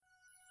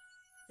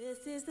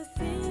This is the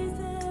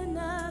season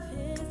of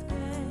His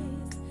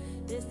grace.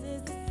 This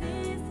is the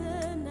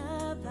season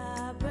of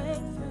our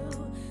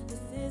breakthrough. This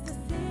is the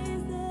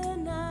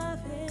season of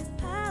His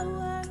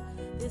power.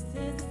 This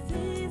is the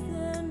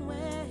season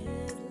where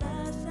His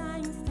love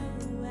shines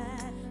through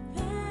at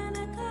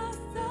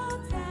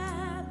Pentecostal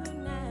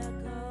Tabernacle,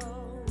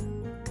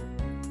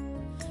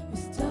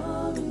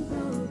 restoring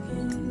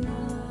broken love.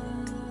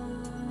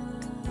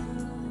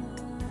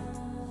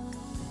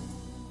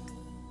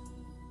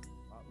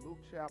 Luke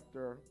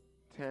chapter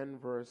 10,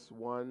 verse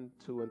 1,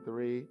 2, and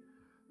 3.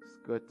 It's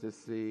good to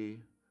see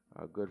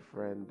our good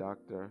friend,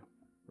 Dr.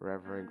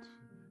 Reverend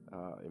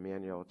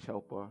Emmanuel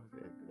Chopa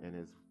and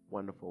his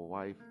wonderful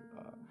wife,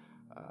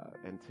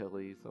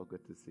 Antilles. So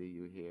good to see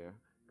you here.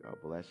 God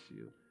bless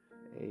you.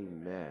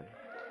 Amen.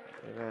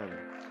 Amen.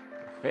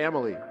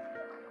 Family.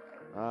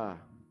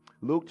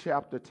 Luke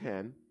chapter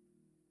 10,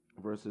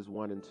 verses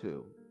 1 and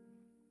 2.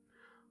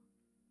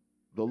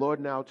 The Lord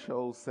now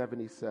chose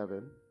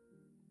 77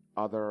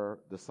 other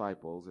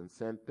disciples and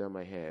sent them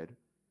ahead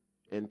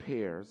in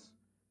pairs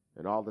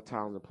in all the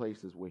towns and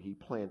places where he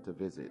planned to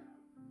visit.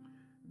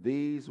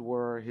 These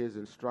were his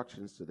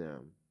instructions to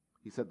them.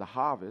 He said, the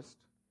harvest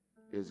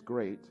is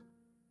great,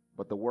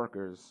 but the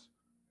workers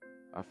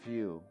are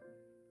few.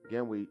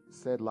 Again, we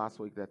said last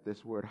week that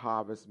this word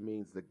harvest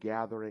means the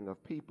gathering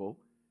of people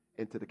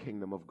into the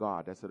kingdom of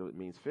God. That's what it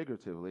means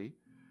figuratively.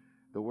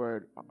 The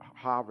word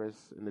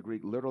harvest in the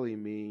Greek literally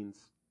means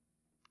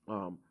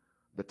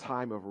the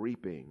time of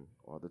reaping,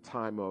 or the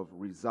time of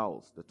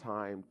results, the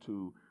time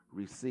to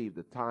receive,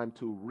 the time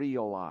to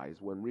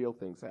realize when real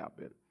things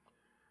happen.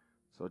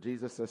 So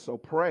Jesus says, so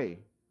pray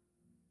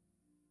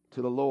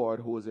to the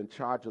Lord who is in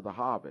charge of the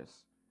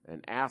harvest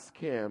and ask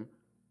him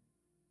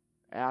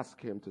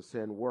to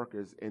send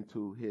workers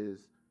into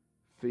his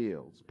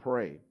fields.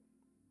 Pray.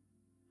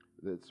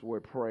 This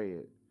word pray,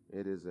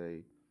 it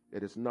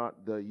is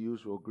not the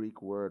usual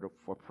Greek word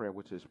for prayer,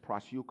 which is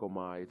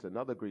proseuchomai. It's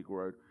another Greek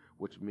word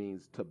which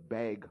means to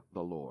beg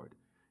the Lord.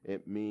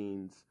 It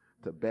means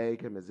to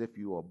beg him as if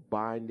you are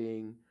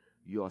binding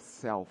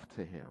yourself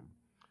to him.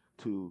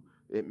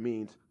 It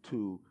means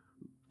to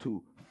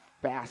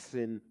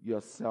fasten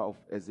yourself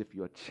as if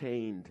you're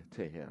chained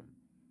to him.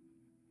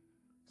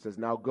 It says,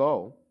 now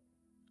go,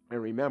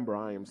 and remember,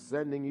 I am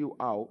sending you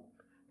out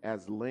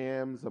as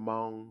lambs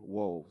among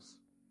wolves.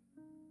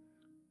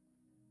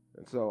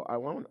 And so I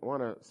want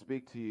to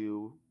speak to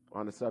you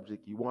on the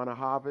subject, you want to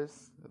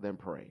harvest, then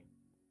pray.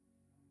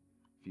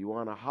 If you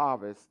want to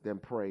harvest, then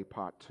pray,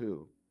 part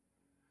 2.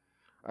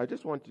 I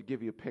just want to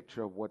give you a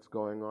picture of what's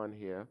going on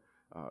here.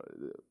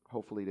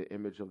 Hopefully the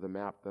image of the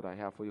map that I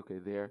have for you, okay,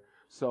 there.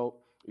 So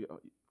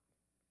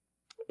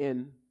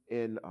in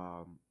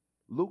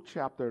Luke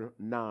chapter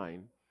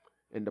 9,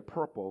 in the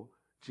purple,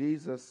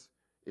 Jesus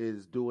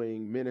is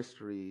doing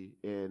ministry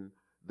in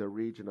the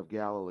region of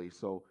Galilee.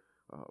 So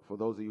for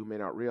those of you who may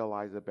not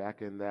realize it,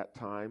 back in that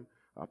time,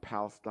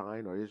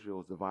 Palestine or Israel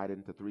was divided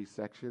into 3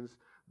 sections.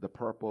 The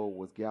purple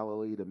was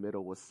Galilee, the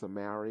middle was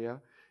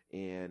Samaria,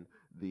 and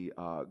the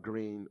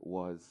green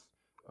was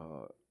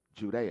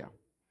Judea.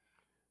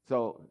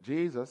 So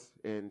Jesus,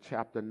 in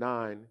chapter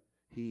 9,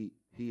 he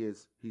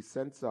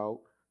sends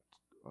out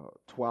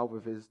 12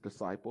 of his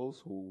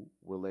disciples, who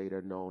were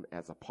later known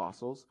as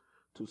apostles,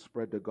 to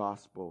spread the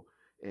gospel,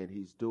 and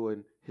he's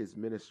doing his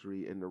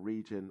ministry in the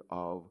region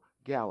of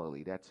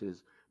Galilee. That's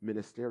his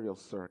ministerial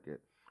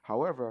circuit.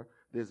 However,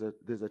 there's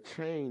a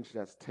change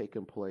that's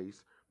taken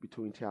place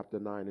between chapter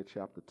 9 and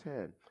chapter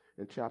 10.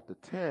 In chapter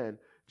 10,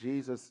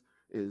 Jesus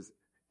is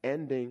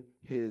ending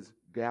his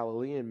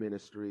Galilean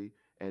ministry,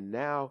 and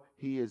now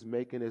he is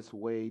making his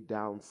way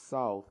down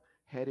south,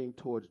 heading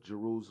towards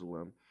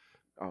Jerusalem,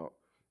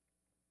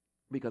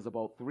 because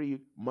about 3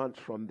 months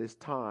from this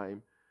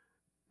time,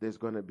 there's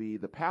going to be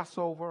the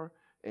Passover,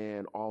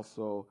 and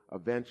also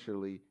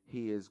eventually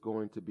he is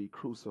going to be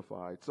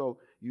crucified. So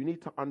you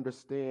need to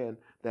understand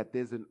that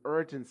there's an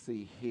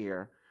urgency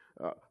here.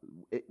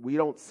 We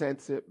don't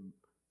sense it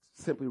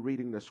simply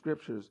reading the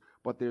scriptures,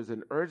 but there's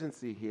an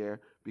urgency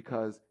here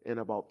because in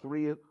about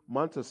 3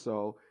 months or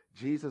so,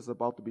 Jesus is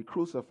about to be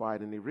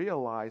crucified, and he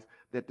realized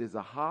that there's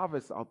a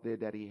harvest out there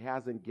that he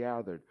hasn't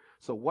gathered.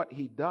 So what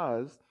he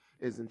does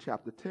is in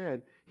chapter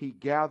 10, he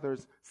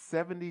gathers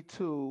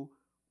 72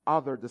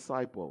 other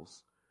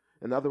disciples.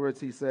 In other words,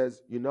 he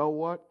says, you know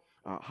what?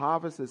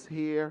 Harvest is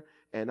here,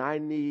 and I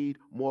need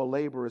more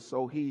laborers.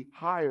 So he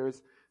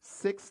hires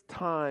 6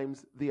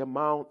 times the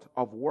amount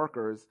of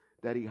workers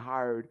that he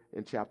hired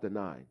in chapter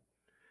 9.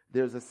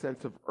 There's a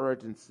sense of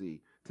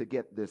urgency to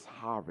get this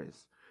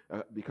harvest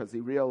because he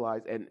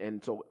realized,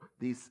 and so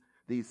these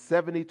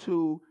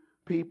 72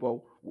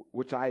 people,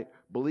 which I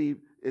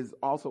believe is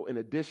also in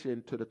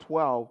addition to the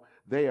 12,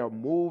 they are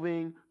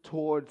moving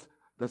towards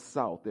the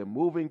south. They're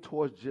moving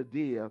towards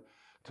Judea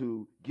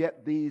to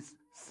get these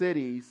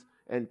cities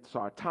and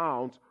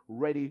towns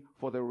ready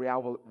for the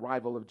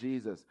arrival of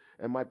Jesus.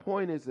 And my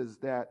point is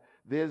that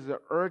there's an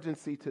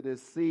urgency to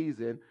this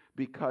season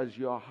because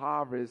your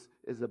harvest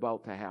is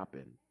about to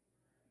happen.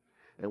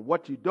 And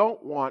what you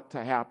don't want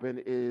to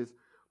happen is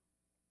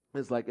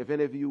It's like if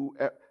any of you,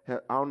 I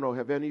don't know,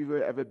 have any of you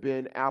ever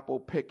been apple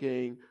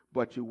picking,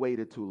 but you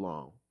waited too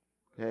long?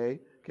 Okay.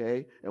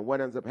 And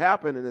what ends up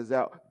happening is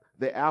that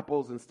the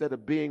apples, instead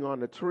of being on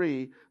the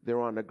tree,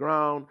 they're on the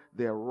ground,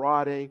 they're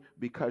rotting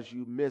because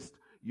you missed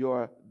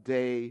your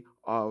day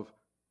of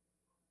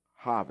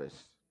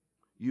harvest.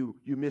 You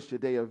missed your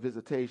day of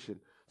visitation.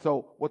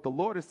 So what the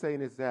Lord is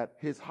saying is that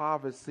his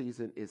harvest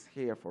season is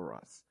here for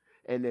us.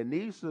 And there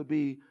needs to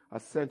be a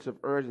sense of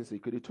urgency.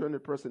 Could you turn to the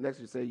person next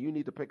to you and say, you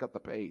need to pick up the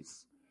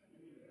pace?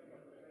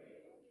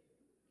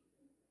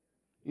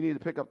 You need to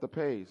pick up the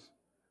pace.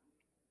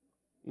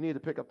 You need to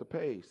pick up the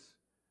pace.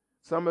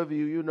 Some of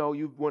you, you know,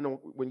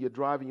 when you're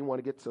driving, you want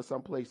to get to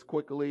someplace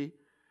quickly,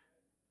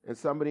 and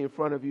somebody in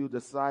front of you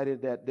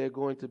decided that they're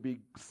going to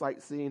be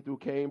sightseeing through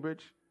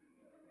Cambridge.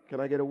 Can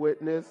I get a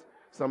witness?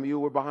 Some of you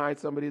were behind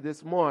somebody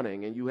this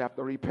morning, and you have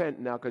to repent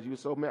now because you're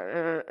so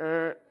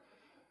mad.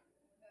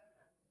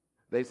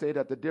 They say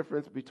that the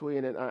difference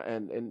between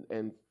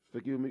and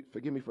forgive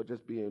me for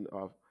just being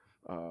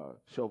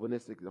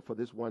chauvinistic for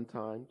this one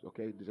time,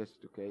 okay? Just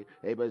okay.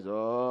 Everybody's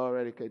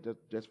already okay.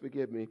 Just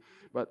forgive me.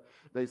 But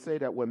they say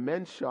that when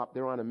men shop,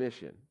 they're on a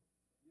mission.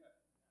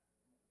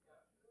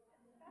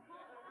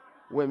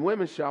 When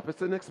women shop,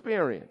 it's an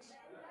experience.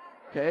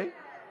 Okay.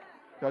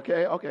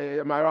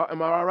 Am I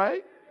all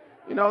right?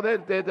 You know,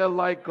 they're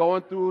like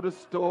going through the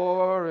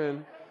store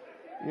and,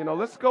 you know,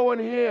 let's go in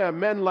here.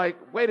 Men like,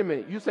 wait a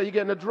minute, you say you're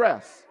getting a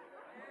dress.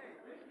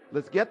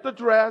 Let's get the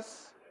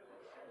dress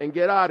and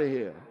get out of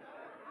here.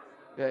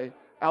 Okay?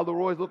 Aldo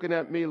Roy's looking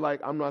at me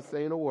like I'm not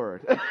saying a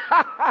word.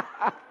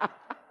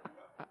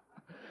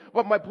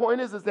 But my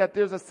point is that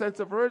there's a sense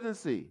of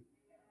urgency.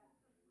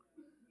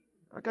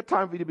 I got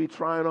time for you to be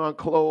trying on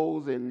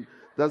clothes and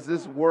does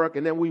this work?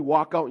 And then we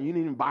walk out and you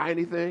didn't even buy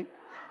anything.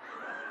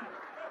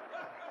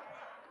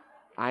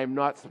 I'm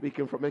not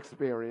speaking from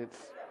experience.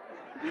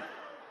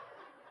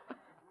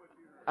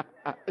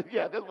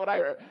 Yeah, that's what I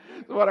heard.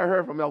 That's what I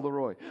heard from Elder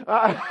Roy.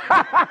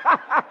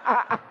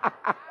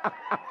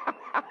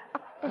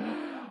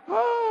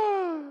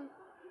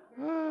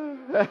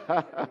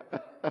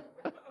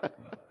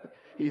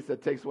 He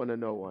said, takes one to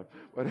know one.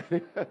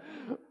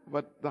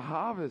 But the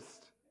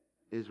harvest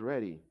is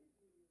ready.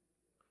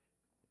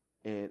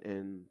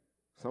 And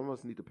some of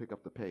us need to pick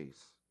up the pace.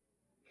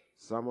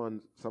 Some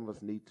of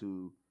us need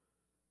to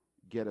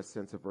get a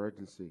sense of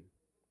urgency.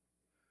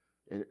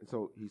 And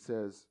so he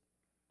says,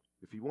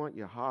 if you want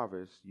your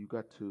harvest, you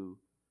got to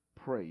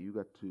pray. You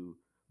got to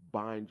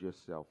bind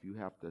yourself. You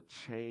have to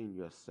chain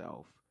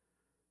yourself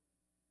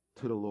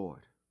to the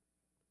Lord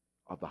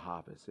of the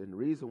harvest. And the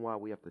reason why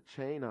we have to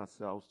chain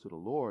ourselves to the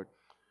Lord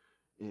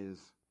is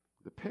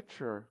the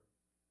picture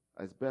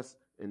as best,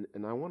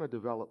 and I want to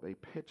develop a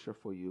picture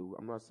for you.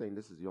 I'm not saying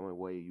this is the only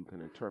way you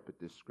can interpret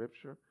this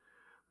scripture,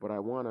 but I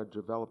want to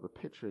develop a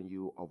picture in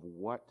you of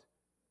what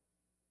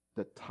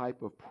the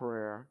type of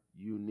prayer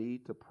you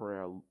need to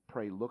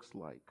pray looks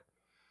like.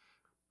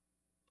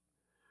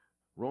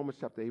 Romans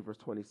chapter 8, verse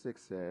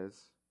 26 says,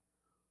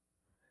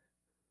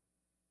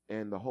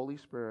 and the Holy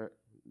Spirit,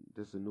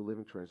 this is a New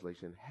Living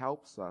Translation,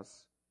 helps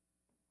us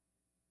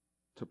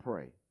to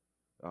pray.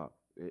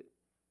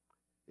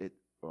 It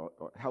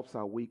helps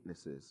our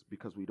weaknesses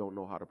because we don't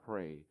know how to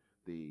pray.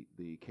 The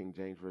King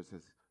James verse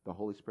says, the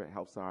Holy Spirit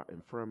helps our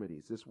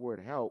infirmities. This word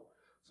help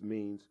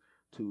means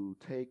to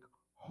take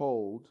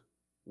hold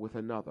with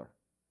another.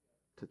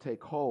 To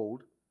take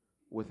hold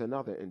with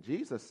another. And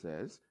Jesus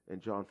says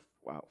in John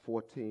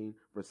 14,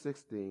 verse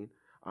 16,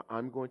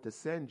 I'm going to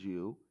send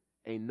you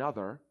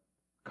another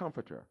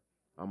comforter.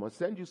 I'm going to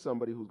send you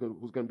somebody who's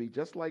going to be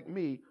just like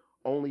me,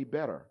 only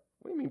better.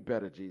 What do you mean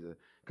better, Jesus?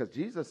 Because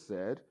Jesus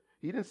said,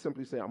 he didn't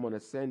simply say, I'm going to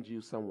send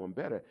you someone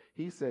better.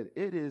 He said,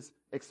 it is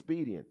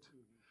expedient.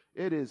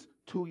 It is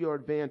to your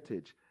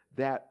advantage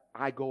that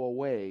I go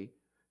away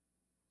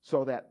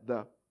so that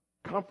the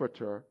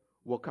comforter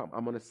will come.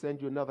 I'm going to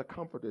send you another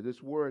comforter.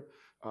 This word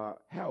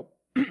help,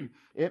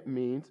 it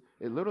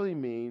literally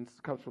means,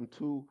 comes from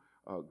two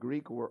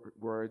Greek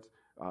words,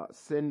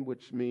 sin,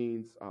 which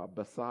means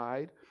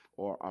beside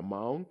or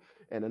among,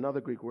 and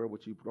another Greek word,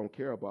 which you don't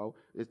care about,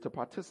 is to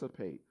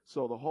participate.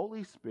 So the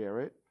Holy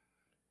Spirit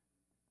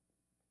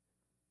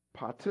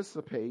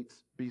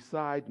participates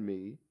beside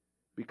me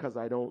because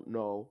I don't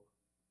know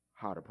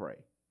how to pray.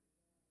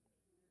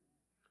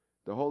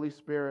 The Holy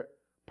Spirit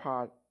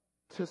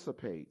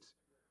participates,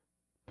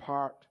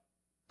 part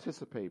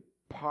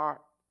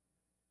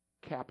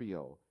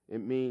capio.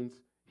 It means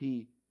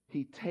he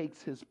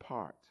takes his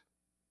part.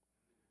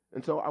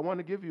 And so I want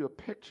to give you a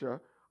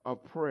picture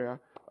of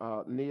prayer.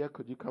 Nia,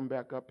 could you come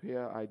back up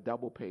here? I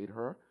double paid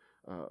her.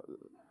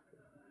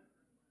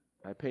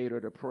 I paid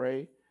her to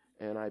pray,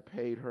 and I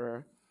paid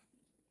her,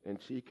 and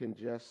she can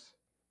just,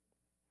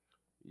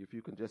 if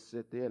you can just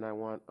sit there, and I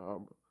want,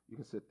 you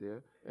can sit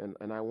there,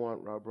 and I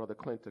want Brother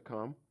Clint to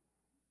come.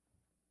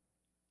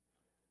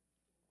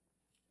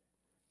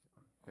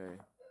 Okay.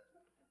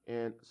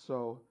 And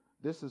so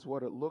this is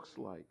what it looks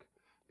like.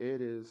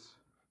 It is,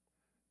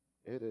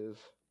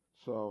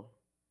 so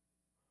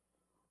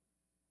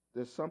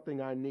there's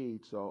something I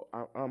need. So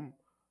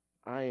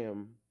I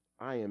am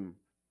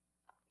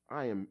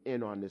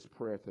in on this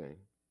prayer thing.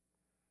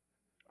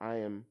 I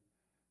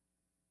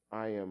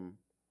am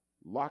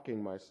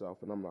locking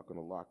myself, and I'm not going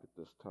to lock it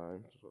this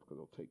time because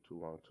it'll take too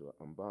long to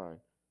unbind.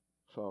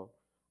 So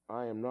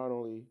I am not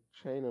only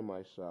chaining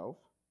myself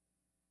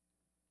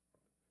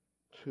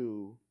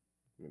to,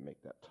 let me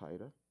make that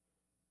tighter.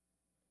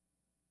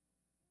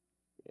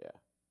 Yeah.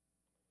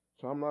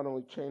 So I'm not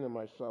only chaining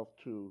myself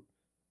to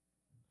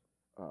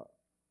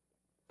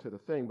the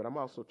thing, but I'm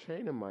also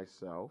chaining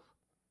myself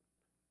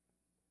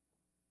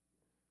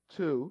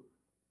to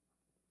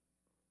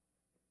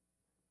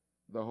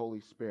the Holy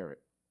Spirit.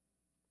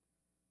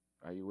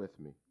 Are you with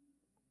me?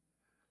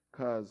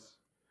 Because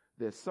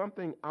there's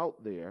something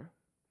out there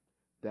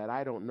that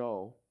I don't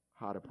know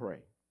how to pray.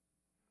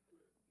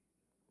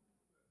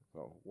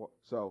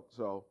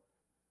 So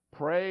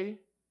pray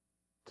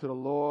to the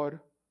Lord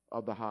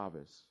of the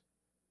harvest.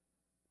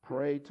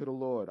 Pray to the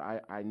Lord.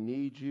 I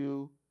need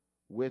you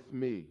with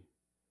me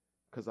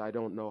because I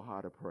don't know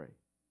how to pray.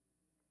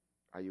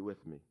 Are you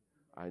with me?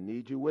 I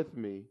need you with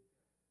me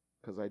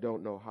because I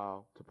don't know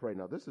how to pray.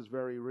 Now, this is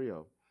very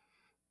real.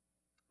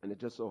 And it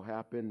just so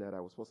happened that I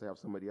was supposed to have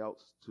somebody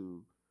else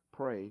to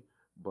pray,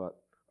 but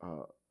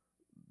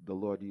the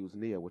Lord used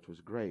Nia, which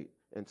was great.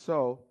 And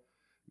so,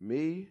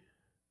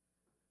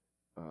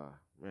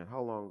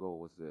 how long ago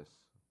was this?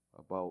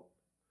 About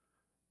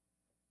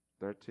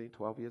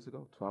 12 years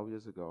ago? 12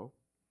 years ago,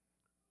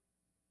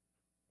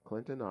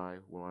 Clint and I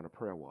were on a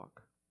prayer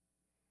walk.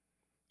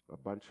 A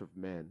bunch of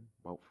men,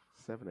 about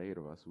 7 or 8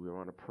 of us, we were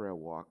on a prayer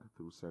walk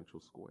through Central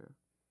Square.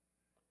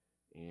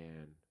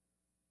 And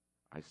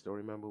I still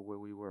remember where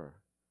we were.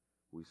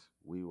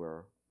 We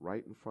were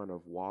right in front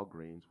of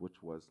Walgreens,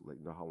 which was, like,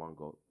 you know how long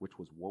ago, which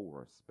was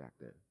Woolworths back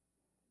then.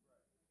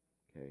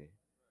 Okay.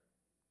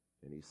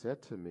 And he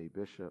said to me,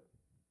 Bishop,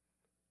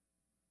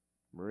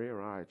 Maria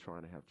and I are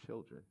trying to have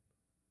children.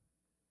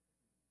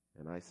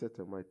 And I said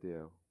to him right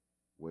there,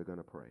 we're going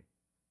to pray.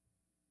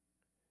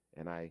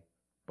 And I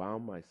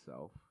bound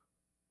myself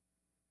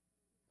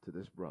to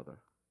this brother,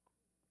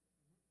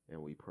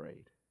 and we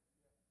prayed.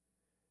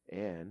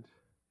 And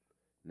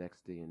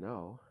next thing you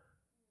know,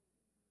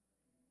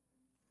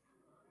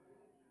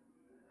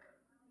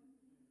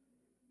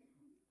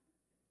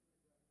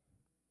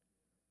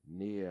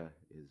 Nia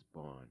is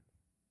born.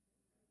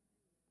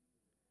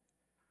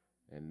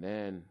 And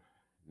then,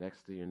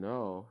 next thing you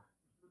know,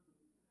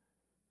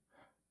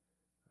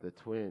 the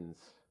twins,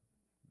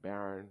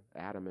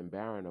 Adam and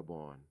Baron, are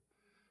born.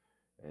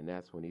 And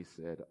that's when he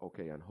said,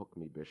 okay, unhook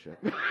me, Bishop.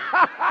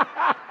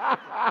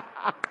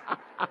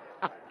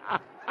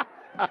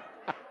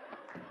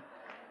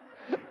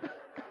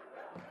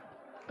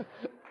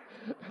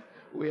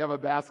 We have a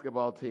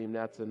basketball team,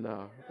 that's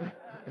enough.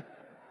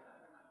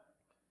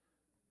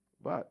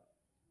 But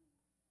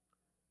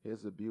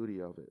here's the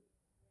beauty of it,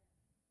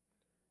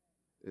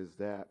 is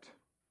that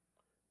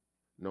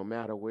no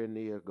matter where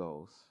Nia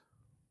goes,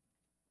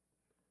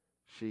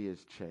 she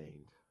is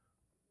chained.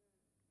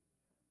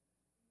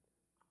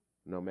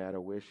 No matter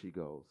where she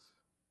goes,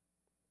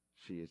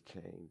 she is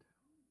chained.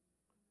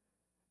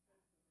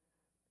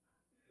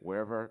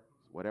 Whatever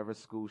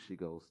school she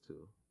goes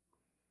to,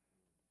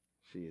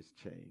 she is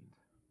chained.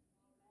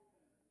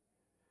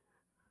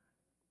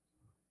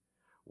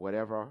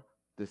 Whatever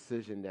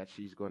decision that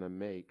she's going to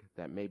make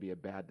that may be a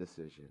bad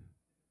decision,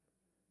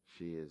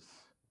 she is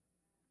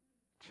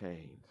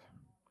chained.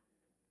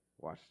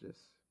 Watch this,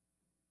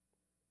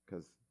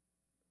 because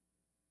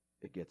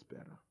it gets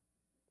better.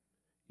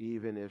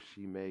 Even if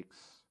she makes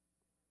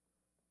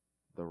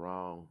the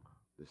wrong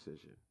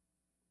decision,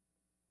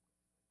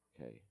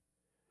 okay?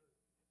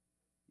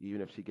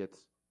 Even if she gets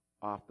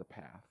off the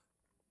path,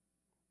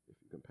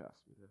 if you can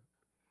pass me that,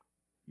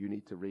 you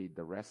need to read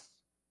the rest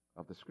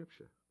of the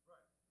scripture.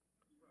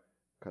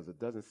 Because it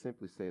doesn't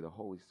simply say the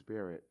Holy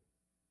Spirit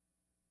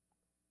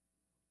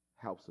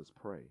helps us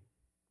pray.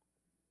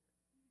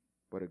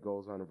 But it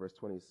goes on in verse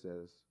 20, it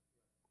says,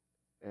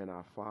 and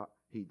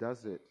he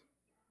does it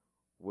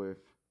with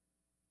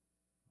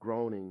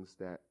groanings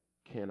that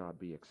cannot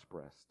be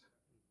expressed.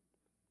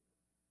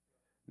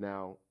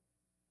 Now,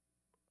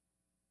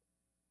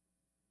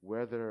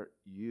 whether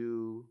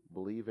you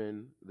believe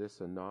in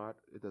this or not,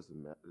 it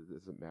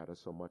doesn't matter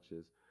so much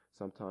as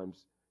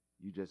sometimes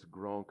you just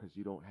groan because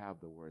you don't have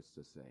the words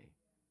to say.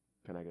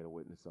 Can I get a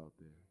witness out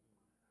there?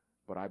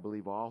 But I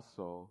believe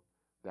also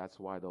that's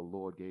why the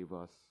Lord gave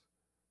us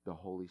the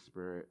Holy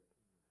Spirit's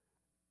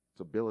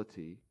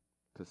ability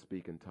to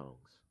speak in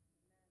tongues,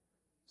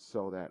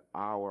 so that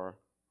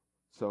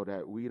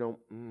we don't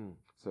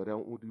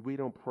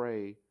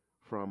pray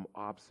from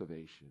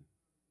observation.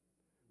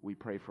 We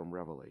pray from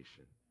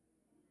revelation.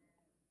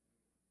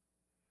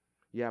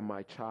 Yeah,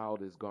 my child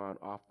has gone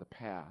off the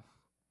path,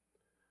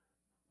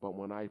 but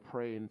when I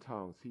pray in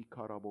tongues,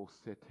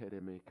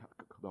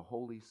 the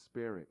Holy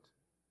Spirit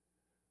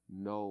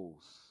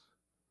knows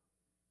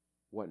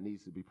what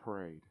needs to be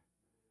prayed.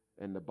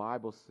 And the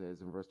Bible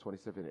says in verse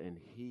 27, and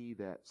he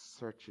that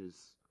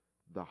searches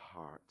the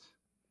heart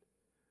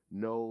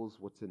knows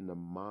what's in the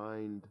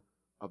mind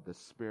of the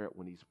Spirit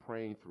when he's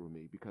praying through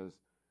me, because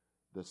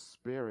the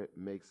Spirit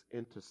makes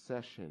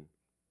intercession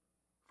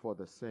for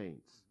the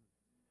saints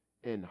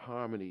in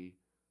harmony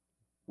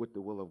with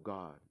the will of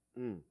God.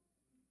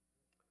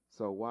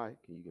 So why,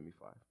 can you give me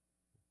 5?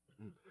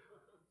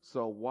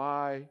 So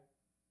why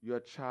your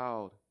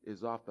child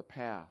is off the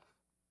path?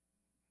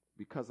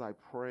 Because I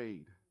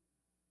prayed.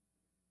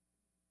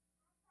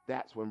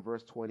 That's when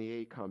verse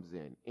 28 comes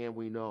in. And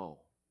we know,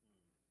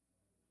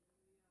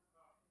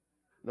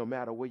 no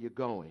matter where you're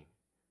going,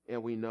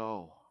 and we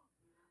know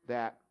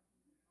that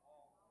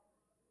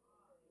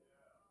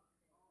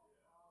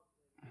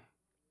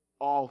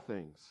all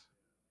things,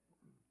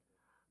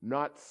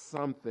 not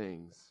some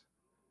things,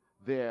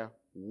 they're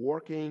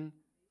working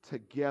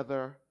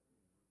together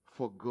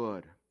for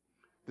good.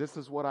 This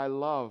is what I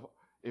love.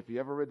 If you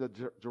ever read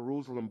the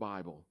Jerusalem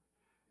Bible,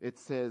 it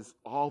says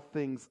all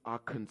things are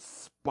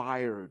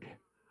conspired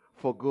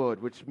for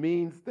good, which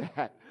means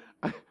that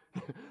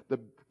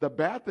the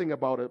bad thing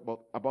about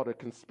a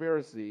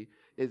conspiracy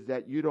is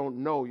that you don't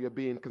know you're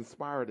being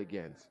conspired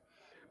against.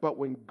 But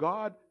when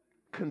God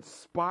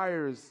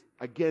conspires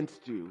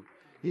against you,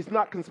 he's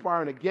not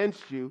conspiring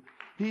against you,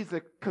 he's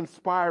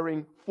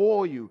conspiring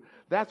for you.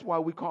 That's why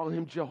we call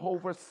him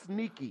Jehovah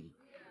Sneaky.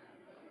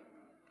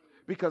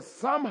 Because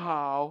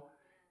somehow,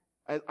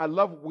 I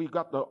love, we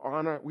had the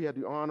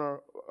honor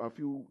a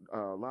few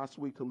last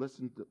week to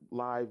listen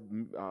live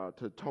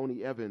to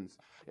Tony Evans,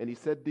 and he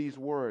said these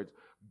words: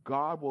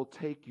 God will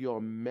take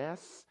your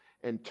mess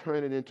and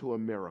turn it into a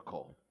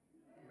miracle.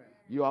 Amen.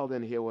 You all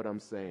didn't hear what I'm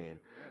saying.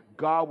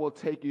 God will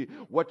take you,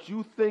 what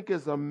you think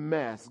is a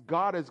mess,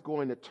 God is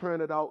going to turn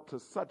it out to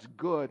such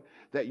good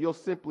that you'll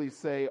simply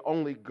say,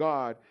 only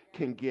God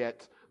can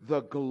get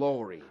the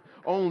glory.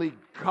 Only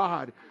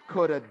God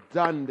could have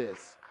done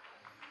this.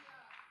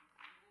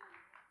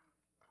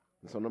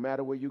 And so no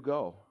matter where you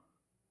go,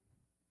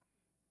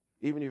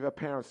 even if your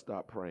parents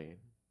stop praying,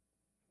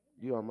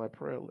 you're on my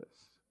prayer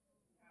list.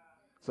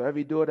 So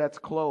every door that's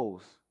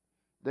closed,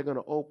 they're going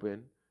to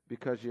open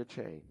because you're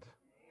chained.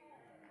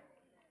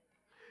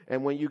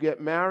 And when you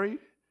get married,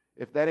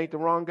 if that ain't the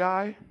wrong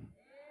guy,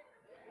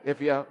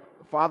 if your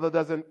father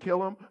doesn't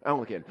kill him, I'm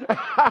only kidding.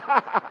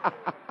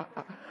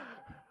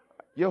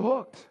 You're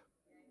hooked.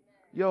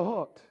 You're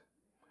hooked.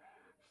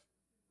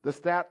 The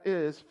stat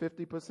is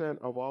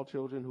 50% of all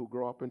children who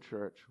grow up in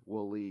church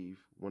will leave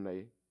when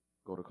they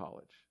go to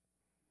college.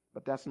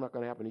 But that's not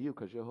going to happen to you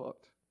because you're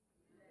hooked.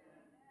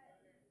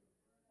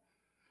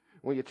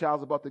 When your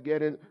child's about to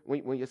get in,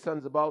 when your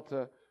son's about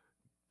to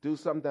do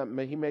something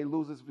that he may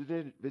lose his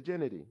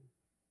virginity,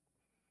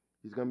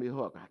 he's going to be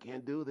hooked. I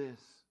can't do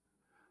this.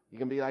 You're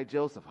going to be like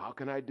Joseph. How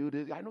can I do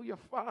this? I know you're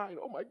fine.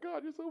 Oh my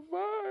God, you're so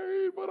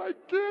fine, but I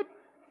can't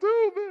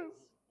do this.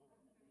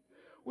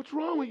 What's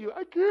wrong with you?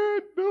 I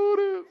can't do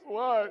this.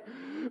 Why?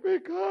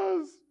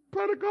 Because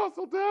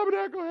Pentecostal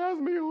Tabernacle has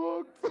me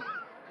hooked.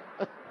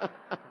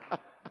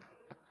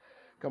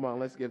 Come on,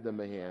 let's give them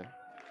a hand.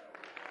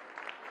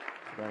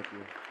 Thank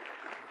you.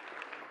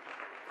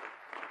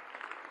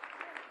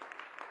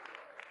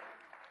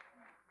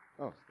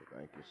 Oh,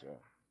 thank you, sir.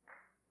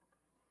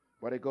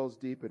 But it goes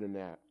deeper than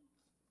that.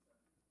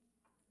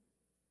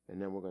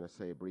 And then we're going to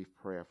say a brief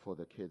prayer for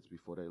the kids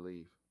before they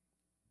leave.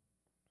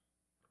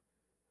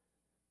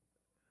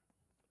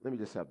 Let me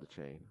just have the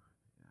chain.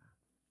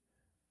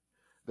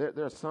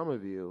 There are some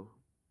of you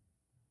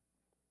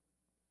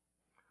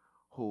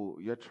who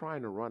you're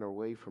trying to run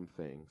away from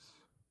things,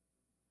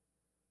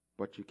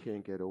 but you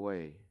can't get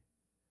away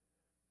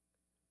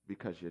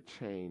because you're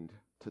chained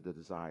to the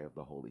desire of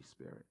the Holy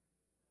Spirit.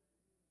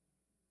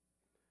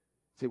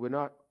 See,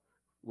 we're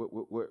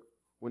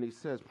when he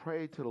says,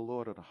 pray to the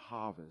Lord of the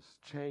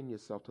harvest, chain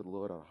yourself to the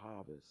Lord of the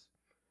harvest.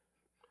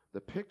 The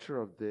picture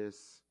of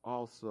this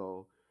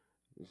also,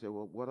 you say,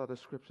 well, what are the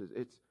scriptures?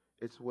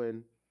 It's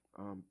when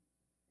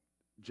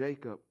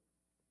Jacob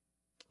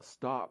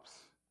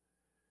stops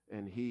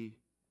and his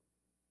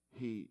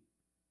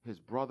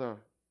brother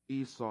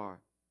Esau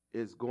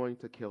is going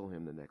to kill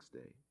him the next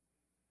day.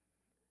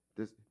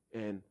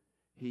 And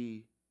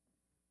he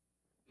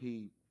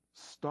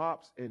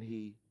stops and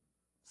he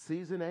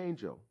sees an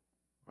angel.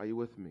 Are you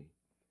with me?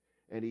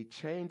 And he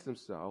chains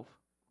himself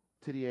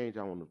to the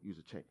angel. I want to use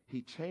a chain.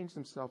 He chains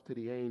himself to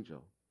the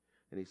angel.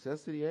 And he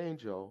says to the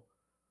angel,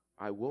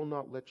 I will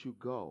not let you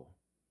go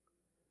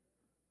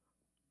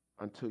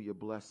until you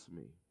bless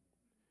me.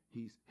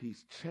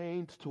 He's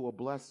chained to a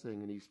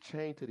blessing, and he's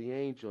chained to the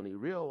angel, and he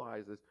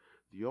realizes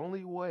the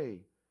only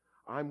way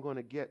I'm going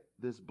to get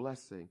this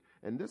blessing,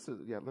 and this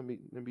is, let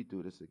me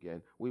do this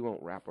again. We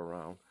won't wrap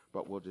around,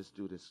 but we'll just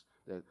do this.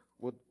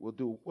 We'll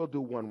do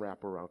one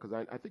wrap around,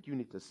 because I think you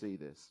need to see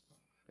this.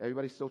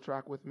 Everybody still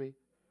track with me?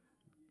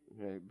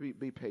 Okay,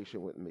 be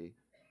patient with me,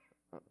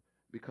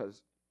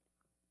 because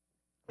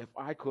if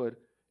I could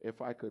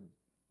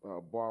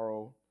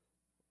borrow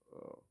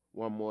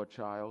one more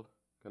child,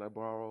 can I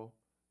borrow?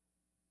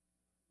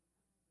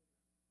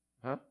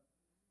 Huh?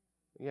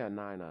 Yeah,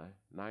 Nine. Okay,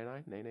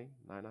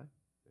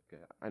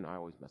 I know I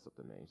always mess up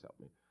the names. Help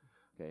me.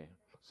 Okay,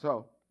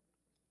 so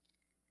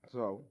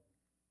So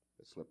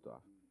it slipped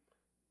off.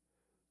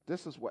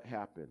 This is what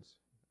happens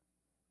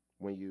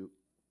when you,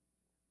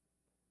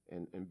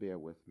 and bear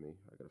with me,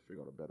 I got to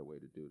figure out a better way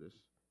to do this.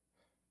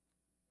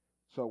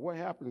 So what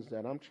happens is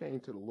that I'm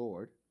chained to the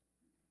Lord.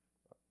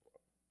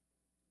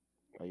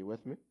 Are you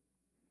with me?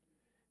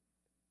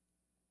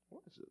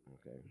 What is it?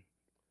 Okay.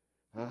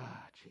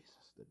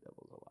 Jesus, the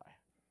devil's a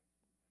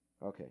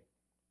lie. Okay.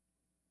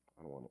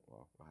 I don't want to.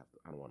 Well,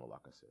 I don't want to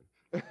lock us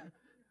in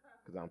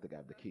because I don't think I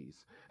have the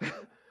keys.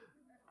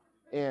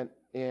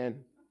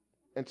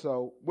 and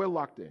so we're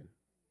locked in.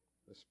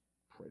 Let's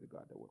pray to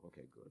God that we're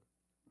okay. Good.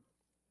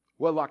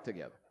 We're locked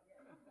together.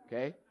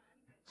 Okay.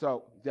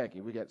 So thank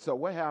you. So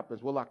what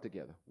happens? We're locked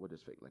together. We'll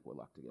just fake like we're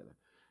locked together.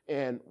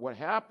 And what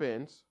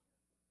happens?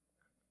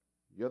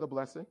 You're the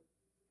blessing.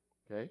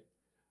 Okay.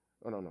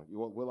 Oh, no.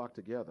 We're locked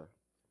together.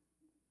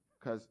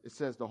 Because it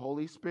says the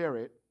Holy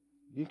Spirit,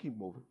 you can keep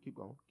moving, keep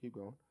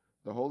going.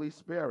 The Holy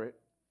Spirit,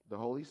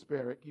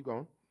 keep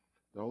going.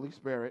 The Holy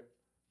Spirit,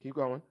 keep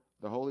going.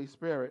 The Holy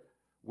Spirit,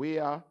 we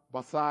are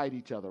beside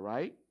each other,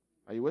 right?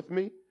 Are you with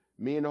me?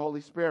 Me and the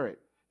Holy Spirit.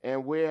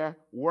 And we're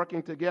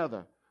working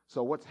together.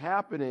 So what's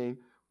happening,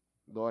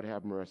 Lord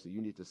have mercy,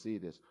 you need to see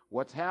this.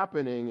 What's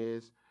happening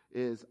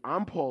is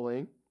I'm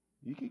pulling,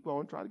 you keep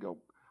going, try to go.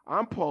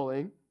 I'm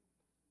pulling,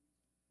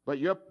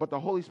 but the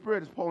Holy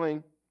Spirit is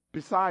pulling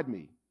beside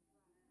me.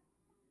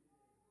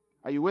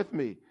 Are you with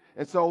me?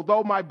 And so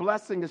though my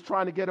blessing is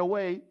trying to get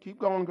away, keep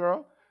going,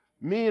 girl.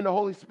 Me and the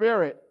Holy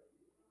Spirit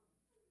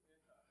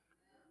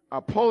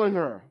are pulling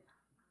her.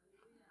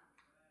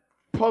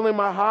 Pulling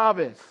my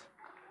harvest.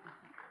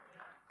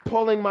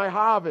 Pulling my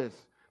harvest.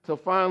 Till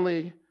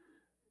finally,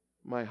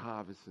 my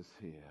harvest is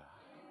here.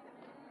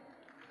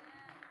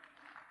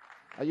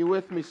 Are you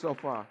with me so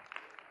far?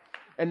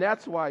 And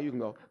that's why you can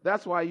go.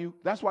 That's why you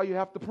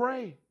have to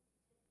pray.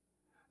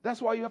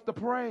 That's why you have to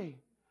pray.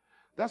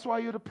 That's why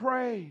you have to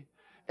pray.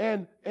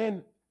 And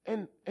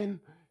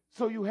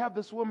so you have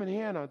this woman,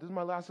 Hannah. This is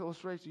my last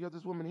illustration. You have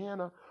this woman,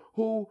 Hannah,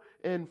 who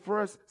in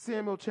 1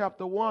 Samuel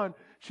chapter 1,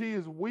 she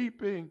is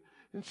weeping.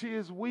 And she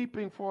is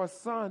weeping for a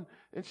son.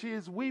 And she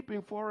is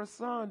weeping for a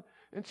son.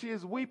 And she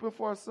is weeping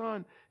for a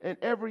son. And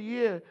every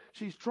year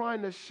she's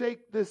trying to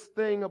shake this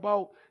thing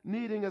about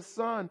needing a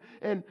son.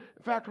 And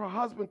in fact, her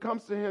husband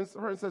comes to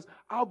her and says,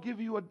 I'll give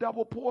you a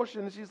double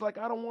portion. And she's like,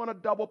 I don't want a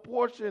double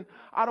portion.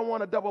 I don't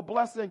want a double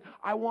blessing.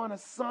 I want a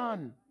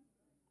son.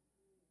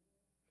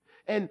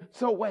 And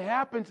so what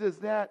happens is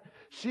that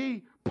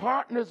she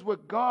partners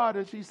with God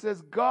and she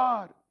says,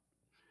 God,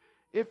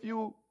 if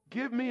you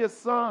give me a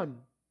son,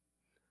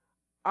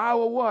 I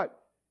will what?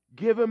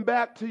 Give him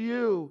back to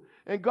you.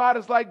 And God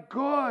is like,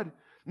 good.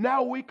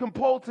 Now we can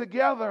pull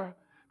together.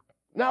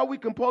 Now we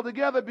can pull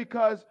together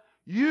because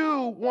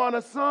you want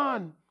a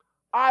son.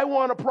 I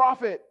want a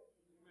prophet.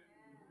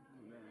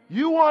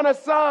 You want a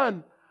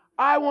son.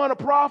 I want a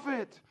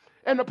prophet.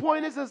 And the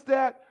point is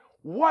that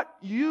what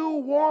you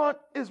want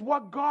is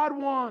what God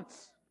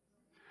wants.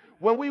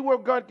 When we were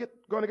going to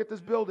get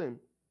this building,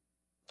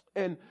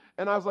 and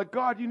I was like,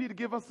 God, you need to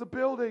give us the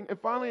building. And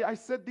finally I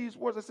said these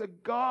words. I said,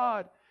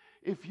 God,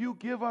 if you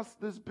give us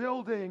this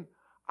building,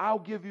 I'll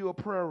give you a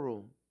prayer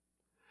room.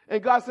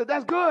 And God said,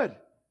 that's good.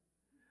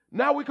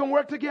 Now we can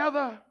work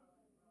together.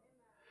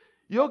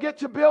 You'll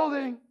get your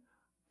building.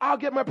 I'll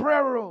get my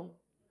prayer room.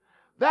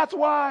 That's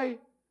why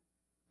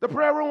the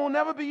prayer room will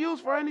never be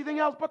used for anything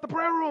else but the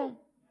prayer room.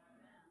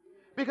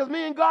 Because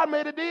me and God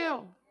made a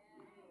deal.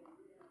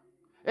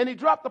 And he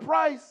dropped the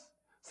price,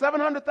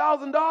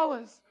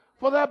 $700,000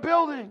 for that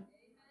building.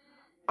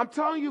 I'm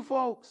telling you,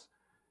 folks,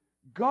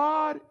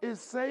 God is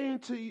saying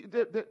to you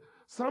that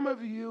some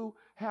of you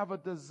have a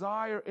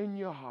desire in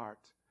your heart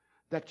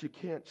that you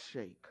can't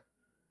shake.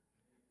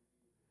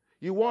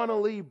 You want to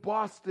leave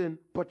Boston,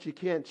 but you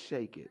can't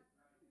shake it.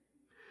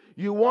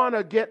 You want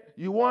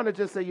to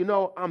just say,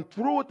 I'm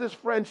through with this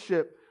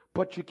friendship,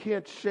 but you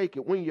can't shake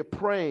it. When you're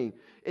praying,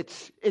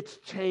 it's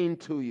chained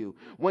to you.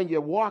 When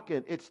you're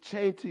walking, it's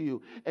chained to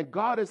you. And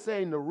God is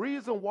saying the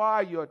reason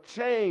why you're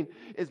chained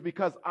is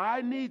because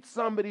I need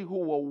somebody who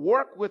will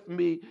work with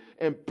me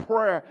in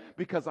prayer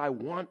because I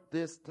want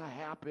this to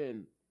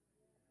happen.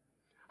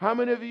 How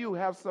many of you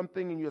have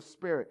something in your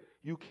spirit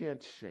you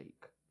can't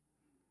shake?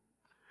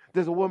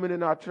 There's a woman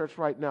in our church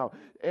right now.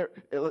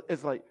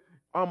 It's like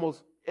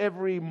almost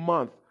every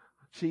month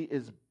she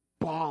is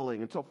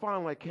bawling. And so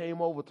finally I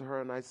came over to her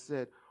and I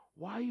said,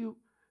 why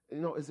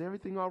is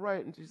everything all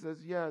right? And she says,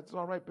 yeah, it's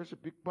all right, Bishop,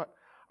 but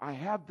I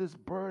have this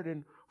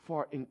burden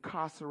for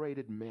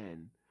incarcerated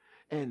men.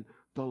 And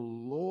the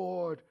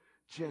Lord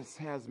just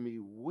has me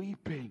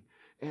weeping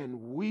and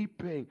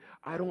weeping.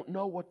 I don't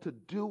know what to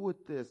do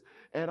with this.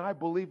 And I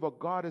believe what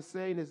God is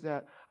saying is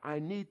that I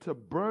need to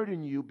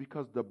burden you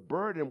because the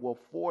burden will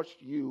force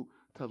you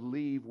to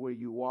leave where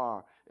you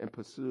are and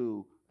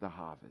pursue the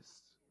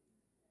harvest.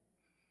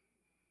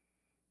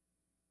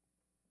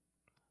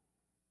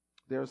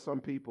 There are some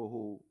people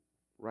who,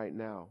 right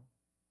now,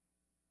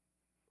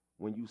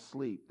 when you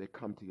sleep, they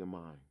come to your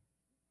mind.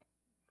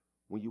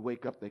 When you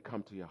wake up, they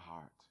come to your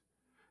heart.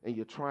 and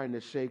you're trying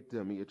to shake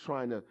them, and you're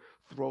trying to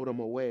throw them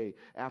away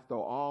after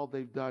all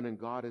they've done, and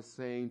God is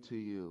saying to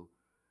you,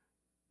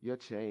 you're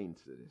chained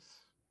to this.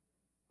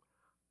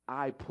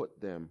 I put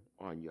them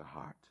on your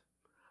heart.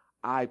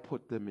 I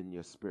put them in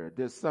your spirit.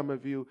 There's some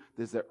of you,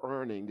 there's an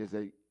earning, there's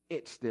an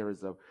itch,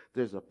 there's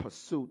a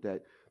pursuit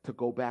that to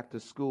go back to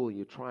school, and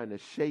you're trying to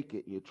shake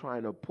it, and you're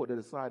trying to put it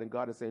aside, and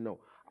God is saying, no,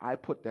 I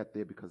put that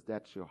there because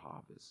that's your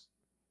harvest.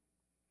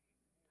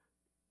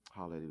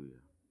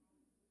 Hallelujah.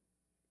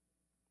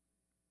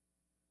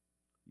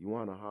 You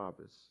want a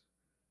harvest,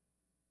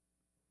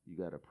 you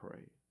got to pray.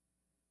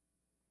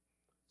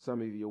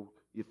 Some of you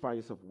find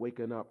yourself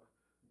waking up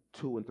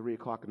 2 and 3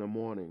 o'clock in the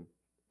morning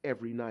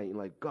every night. And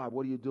like, God,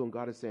 what are you doing?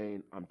 God is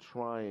saying, I'm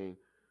trying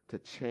to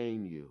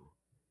chain you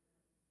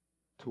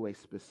to a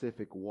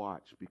specific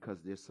watch because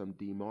there's some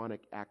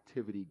demonic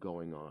activity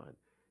going on.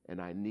 And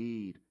I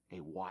need a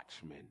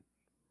watchman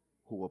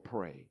who will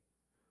pray.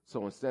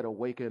 So instead of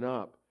waking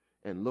up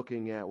and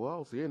looking at,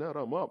 well, seeing that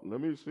I'm up,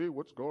 let me see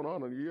what's going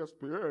on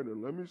ESPN,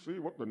 and let me see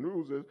what the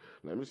news is,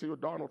 let me see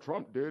what Donald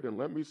Trump did, and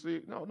let me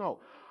see. No.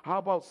 How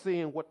about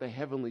seeing what the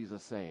heavenlies are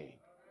saying?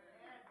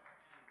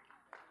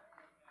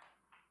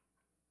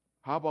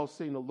 How about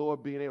seeing the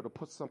Lord being able to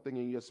put something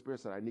in your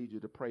spirit that I need you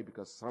to pray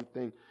because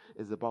something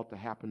is about to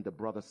happen to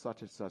brother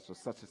such and such or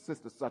such a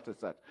sister such and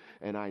such,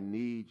 and I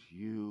need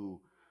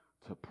you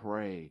to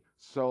pray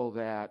so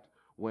that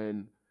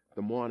when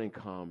the morning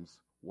comes,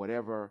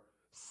 whatever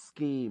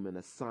scheme and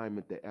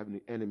assignment the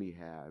enemy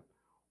have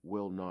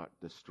will not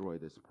destroy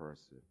this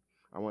person.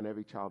 I want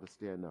every child to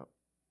stand up.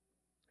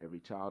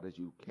 Every child as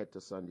you head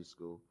to Sunday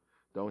school.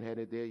 Don't head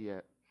it there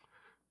yet.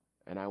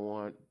 And I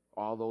want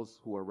all those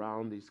who are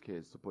around these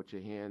kids to put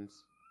your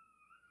hands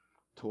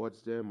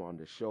towards them on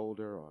the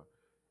shoulder,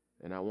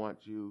 and I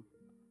want you,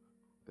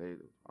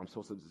 I'm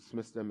supposed to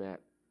dismiss them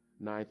at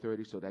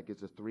 9:30, so that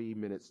gives us 3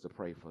 minutes to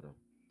pray for them.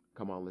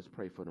 Come on, let's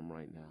pray for them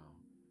right now.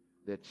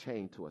 They're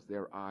chained to us.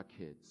 They're our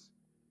kids.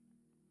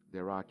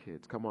 They're our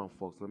kids. Come on,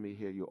 folks, let me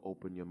hear you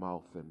open your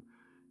mouth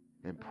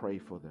and pray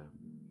for them.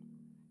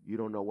 You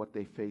don't know what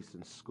they face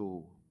in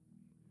school.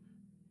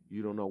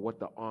 You don't know what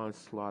the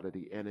onslaught of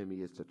the enemy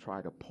is to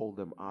try to pull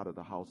them out of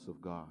the house of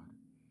God.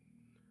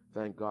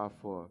 Thank God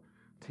for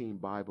Teen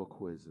Bible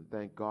Quiz, and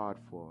thank God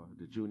for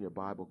the Junior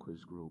Bible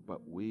Quiz group.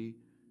 But we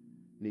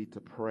need to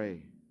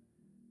pray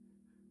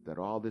that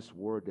all this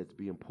word that's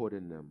being put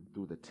in them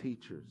through the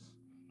teachers,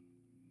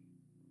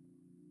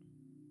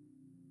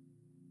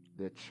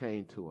 they're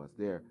chained to us.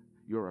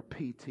 You're a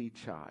PT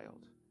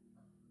child.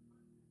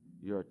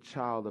 You're a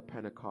child of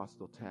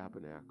Pentecostal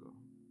Tabernacle.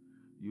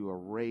 You are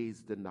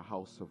raised in the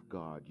house of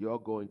God. You're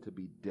going to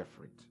be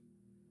different.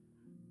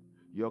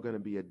 You're going to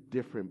be a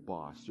different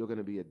boss. You're going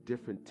to be a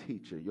different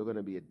teacher. You're going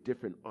to be a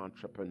different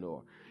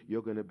entrepreneur.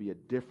 You're going to be a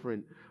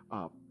different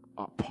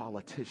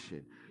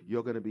politician.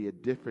 You're going to be a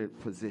different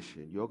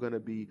physician. You're going to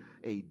be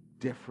a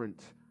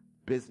different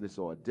business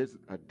or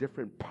a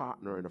different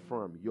partner in a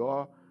firm.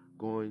 You're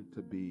going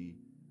to be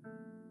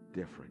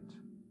different.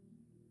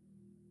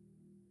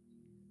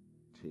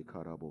 You're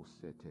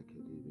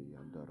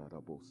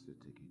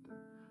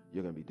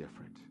going to be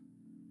different.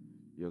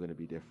 You're going to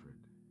be different.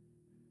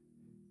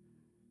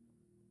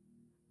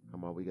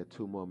 Come on, we got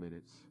 2 more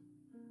minutes.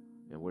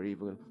 And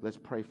let's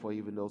pray for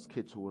even those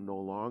kids who are no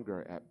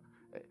longer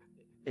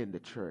in the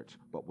church,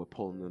 but we're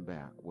pulling them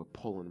back. We're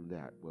pulling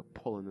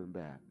them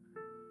back.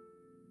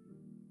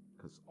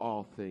 Because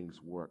all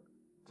things work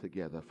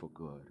together for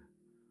good.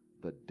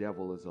 The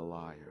devil is a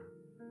liar.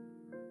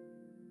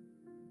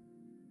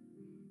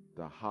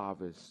 The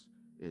harvest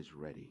is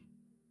ready.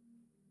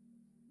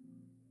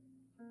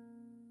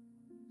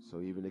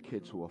 So even the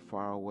kids who are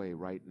far away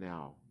right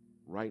now,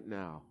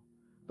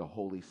 the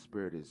Holy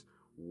Spirit is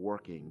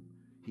working.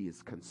 He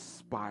is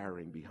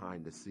conspiring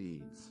behind the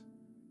scenes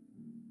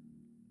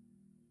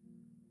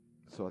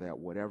so that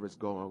whatever's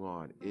going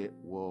on, it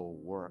will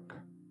work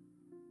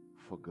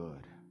for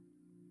good.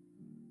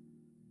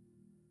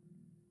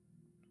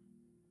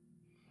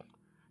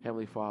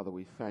 Heavenly Father,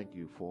 we thank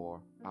you for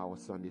our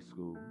Sunday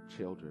school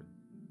children.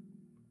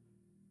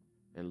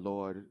 And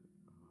Lord,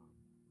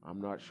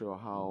 I'm not sure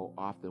how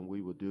often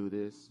we will do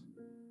this,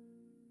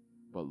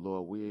 but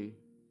Lord, we,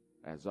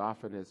 as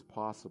often as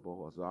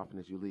possible, as often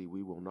as you leave,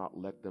 we will not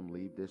let them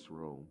leave this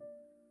room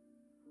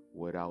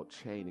without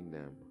chaining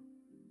them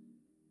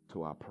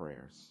to our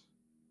prayers.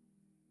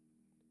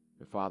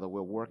 And Father,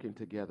 we're working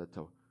together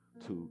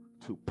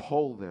to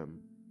pull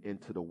them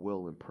into the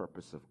will and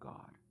purpose of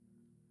God.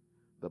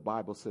 The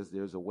Bible says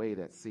there's a way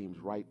that seems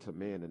right to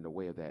man, and the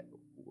way of that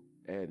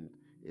end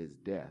is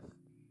death.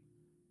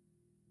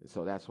 And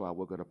so that's why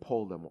we're going to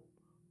pull them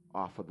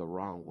off of the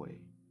wrong way.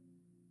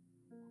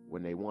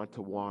 When they want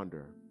to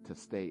wander, to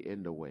stay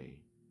in the way.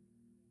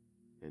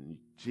 And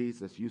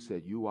Jesus, you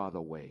said you are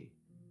the way,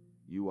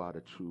 you are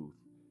the truth,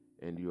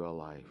 and you are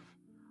life.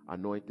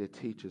 Anoint their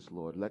teachers,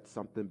 Lord. Let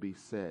something be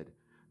said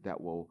that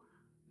will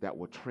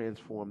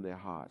transform their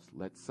hearts.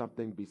 Let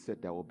something be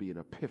said that will be an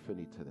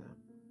epiphany to them.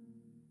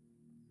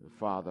 And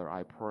Father,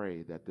 I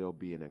pray that there'll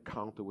be an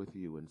encounter with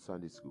you in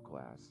Sunday school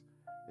class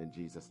In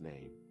Jesus'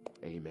 name,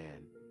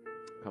 amen.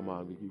 Come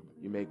on,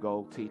 you may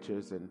go,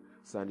 teachers and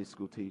Sunday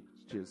school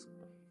teachers,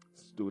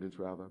 students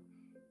rather.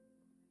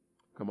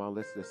 Come on,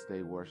 let's just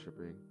stay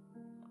worshiping.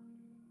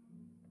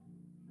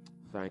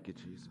 Thank you,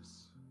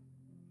 Jesus.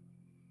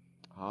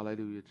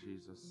 Hallelujah,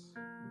 Jesus.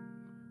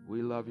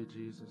 We love you,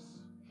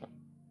 Jesus.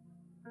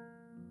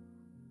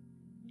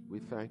 We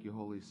thank you,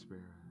 Holy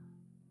Spirit.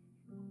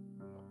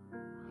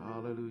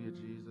 Hallelujah,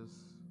 Jesus.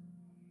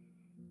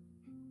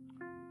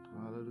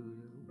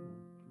 Hallelujah.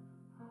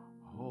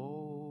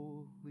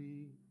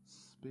 Holy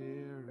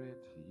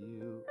Spirit,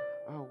 you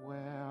are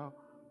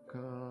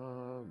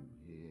welcome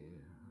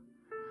here.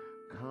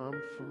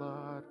 Come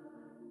flood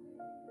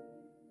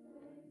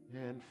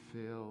and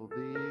fill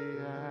the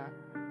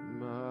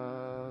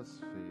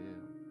atmosphere.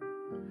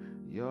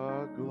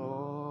 Your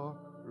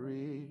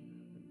glory,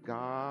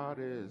 God,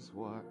 is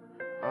what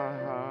our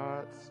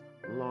hearts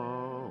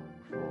long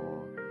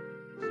for,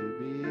 to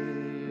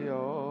be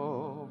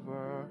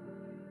overcome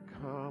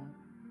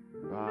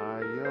by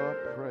your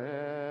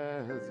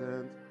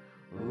presence,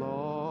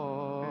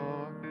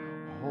 Lord.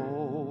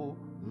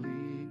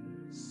 Holy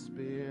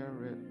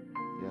Spirit,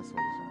 yes,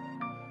 Holy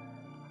Spirit,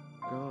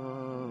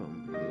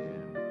 come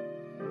here.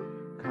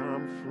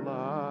 Come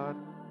flood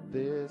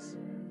this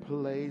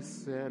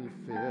place and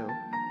fill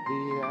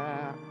the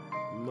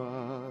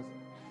atmosphere.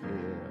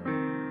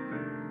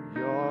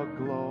 Your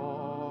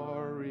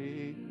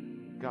glory,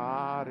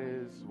 God,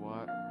 is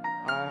what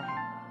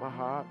my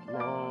heart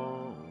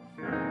longs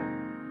for,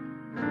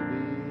 to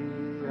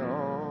be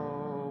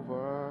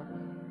overcome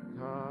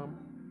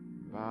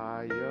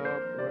by your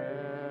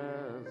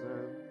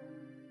presence,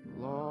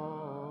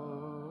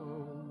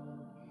 Lord.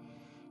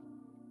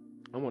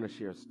 I want to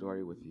share a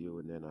story with you,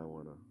 and then I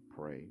want to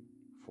pray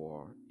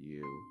for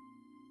you,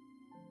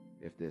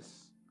 if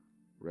this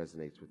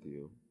resonates with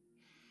you.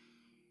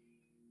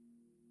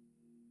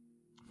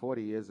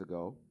 40 years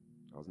ago,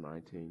 I was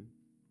 19.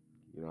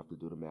 You don't have to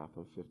do the math.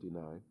 I'm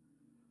 59. I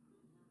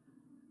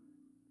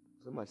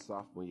was in my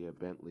sophomore year at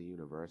Bentley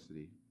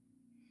University.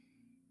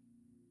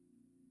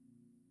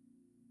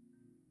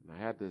 And I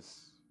had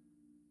this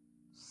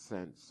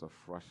sense of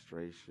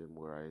frustration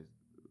where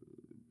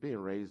being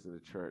raised in the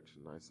church,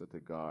 and I said to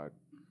God,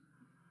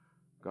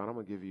 I'm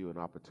going to give you an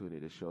opportunity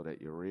to show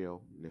that you're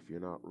real. And if you're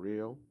not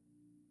real,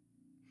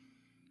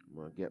 I'm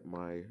going to get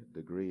my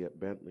degree at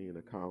Bentley in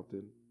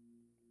accounting.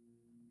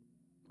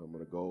 I'm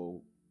going to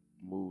go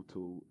move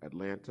to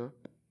Atlanta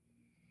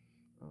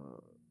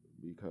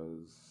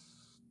because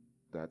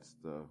that's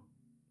the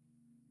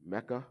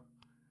Mecca.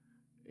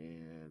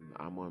 And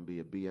I'm going to be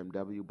a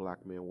BMW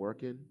black man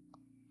working.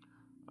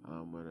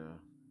 I'm going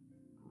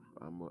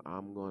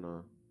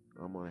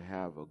to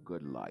have a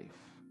good life.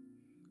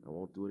 I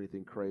won't do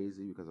anything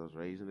crazy because I was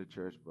raised in the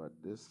church, but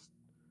this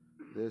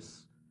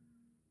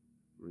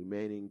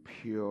remaining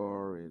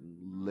pure and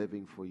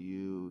living for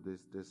you,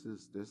 this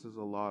is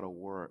a lot of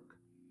work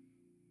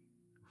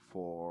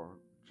for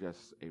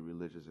just a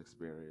religious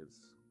experience.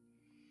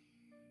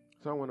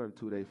 So I went on a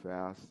 2-day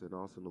fast, and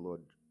also the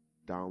Lord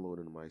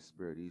downloaded in my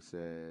spirit. He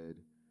said,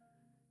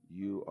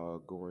 you are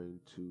going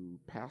to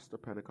pastor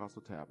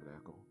Pentecostal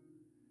Tabernacle.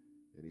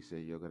 And he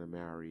said, you're going to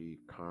marry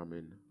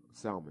Carmen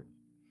Selman.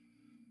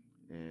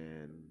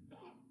 And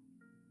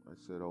I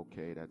said,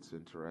 okay, that's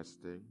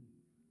interesting.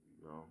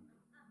 You know,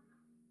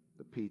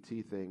 the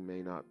PT thing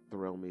may not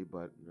thrill me,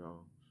 but,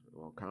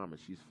 well, Carmen,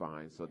 she's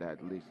fine. So that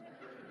at least,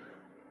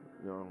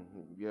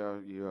 you're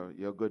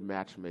a good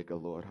matchmaker,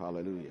 Lord.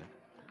 Hallelujah.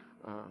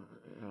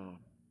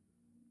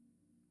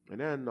 And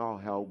then all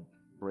hell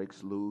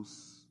breaks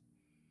loose.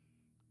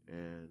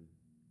 And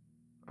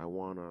I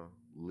want to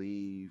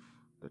leave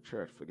the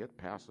church. Forget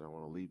pastor. I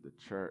want to leave the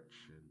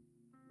church. And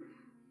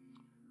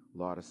a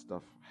lot of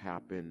stuff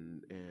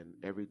happened, and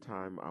every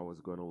time I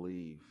was going to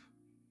leave,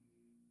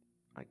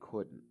 I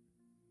couldn't.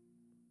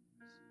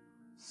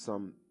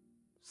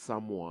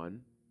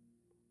 Someone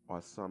or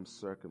some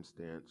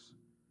circumstance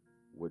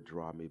would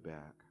draw me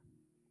back.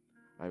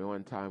 I mean,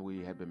 one time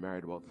we had been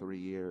married about 3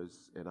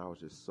 years, and I was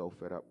just so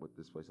fed up with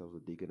this place. I was a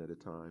deacon at the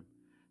time.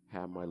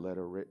 Had my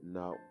letter written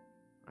out.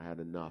 I had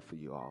enough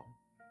of you all.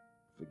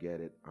 Forget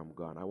it. I'm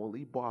gone. I won't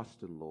leave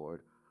Boston,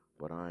 Lord,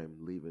 but I'm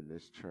leaving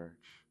this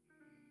church.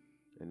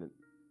 And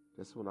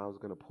just when I was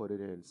going to put it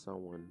in,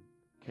 someone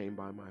came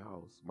by my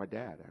house. My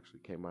dad actually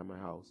came by my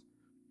house.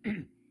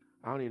 I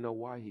don't even know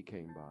why he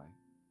came by.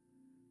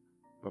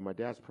 But my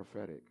dad's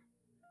prophetic.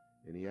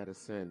 And he had a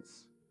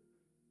sense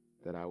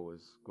that I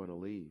was going to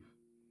leave.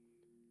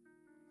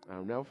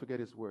 I'll never forget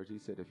his words. He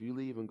said, if you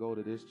leave and go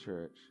to this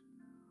church,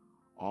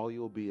 all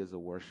you'll be is a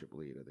worship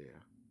leader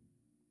there.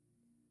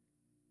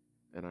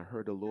 And I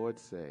heard the Lord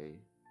say,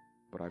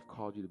 but I've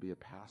called you to be a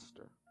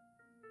pastor.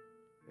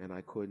 And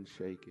I couldn't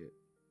shake it.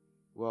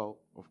 Well,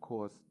 of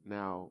course,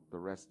 now the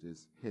rest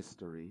is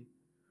history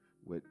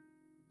with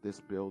this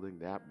building,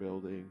 that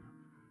building,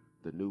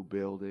 the new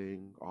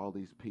building, all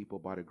these people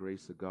by the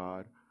grace of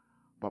God.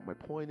 But my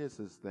point is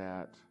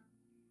that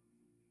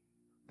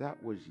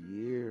was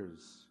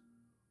years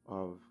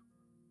of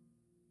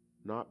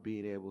not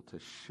being able to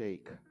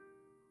shake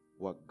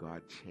what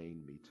God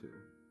chained me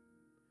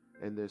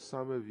to. And there's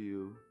some of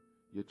you,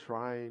 you're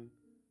trying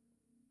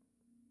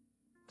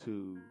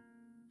to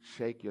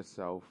shake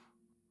yourself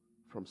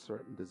from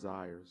certain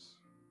desires,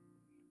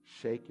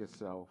 shake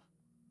yourself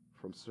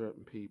from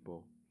certain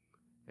people,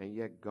 and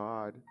yet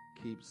God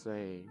keeps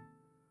saying,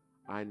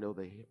 I know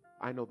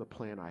the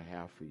plan I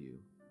have for you,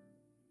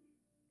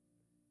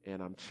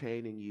 and I'm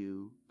chaining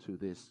you to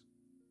this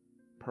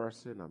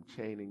person, I'm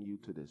chaining you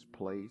to this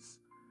place.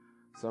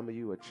 Some of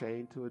you are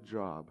chained to a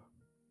job,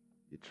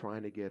 you're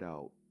trying to get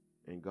out,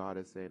 and God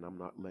is saying, I'm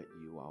not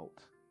letting you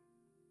out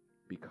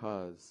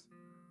because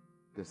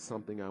there's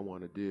something I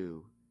want to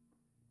do,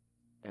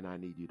 and I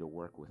need you to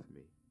work with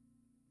me.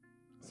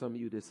 Some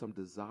of you, there's some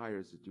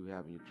desires that you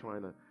have, and you're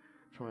trying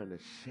to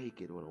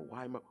shake it.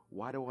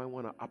 Why do I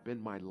want to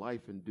upend my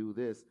life and do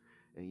this?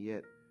 And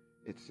yet,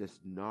 it's just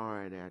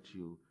gnawing at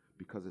you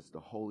because it's the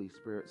Holy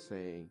Spirit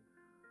saying,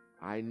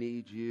 I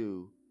need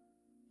you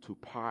to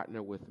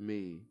partner with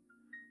me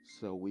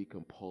so we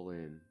can pull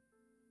in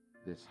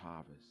this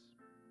harvest.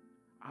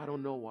 I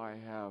don't know why I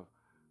have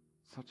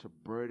such a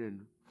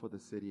burden for the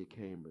city of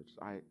Cambridge.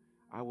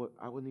 I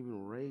wasn't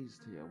even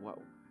raised here.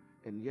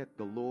 And yet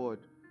the Lord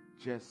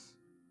just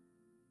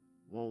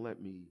won't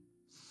let me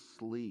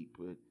sleep.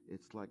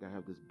 It's like I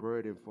have this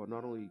burden for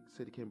not only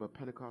City of Cambridge, but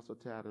Pentecostal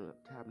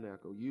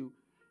Tabernacle. You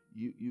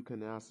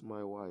can ask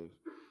my wife.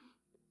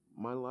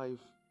 My life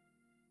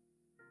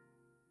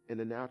in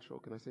the natural,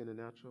 can I say in the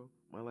natural?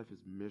 My life is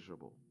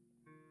miserable.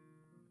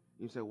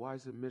 You say, why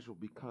is it miserable?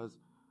 Because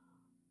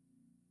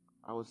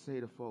I would say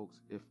to folks,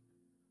 if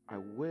I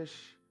wish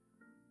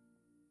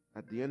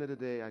at the end of the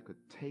day I could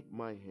take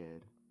my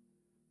head,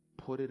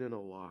 put it in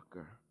a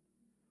locker,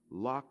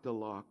 lock the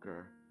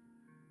locker,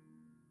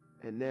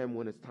 and then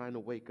when it's time to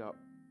wake up,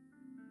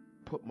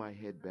 put my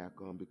head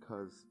back on,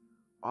 because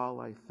all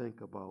I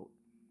think about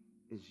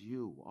is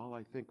you. All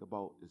I think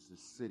about is the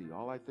city.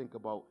 All I think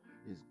about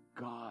is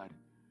God.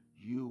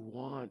 You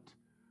want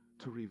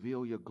to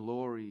reveal your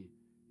glory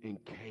in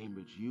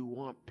Cambridge. You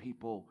want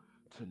people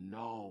to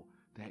know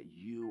that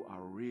you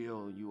are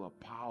real and you are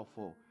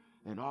powerful.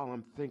 And all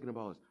I'm thinking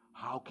about is,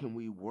 how can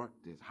we work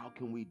this? How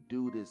can we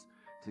do this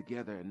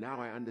together? And now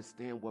I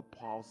understand what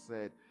Paul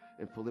said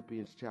in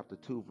Philippians chapter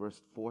 2,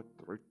 verse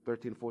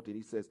 13 and 14.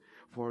 He says,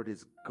 for it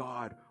is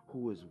God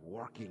who is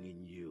working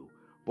in you,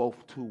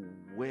 both to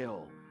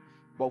will,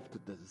 both to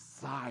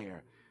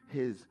desire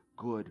his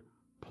good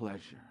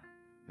pleasure.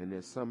 And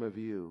there's some of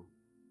you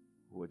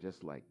who are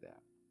just like that.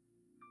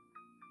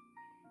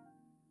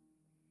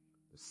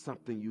 There's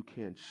something you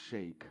can't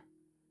shake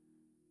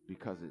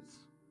because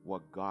it's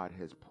what God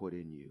has put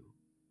in you.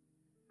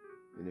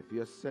 And if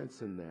you're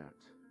sensing that,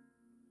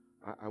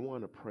 I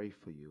want to pray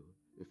for you.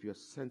 If you're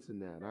sensing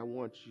that, I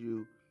want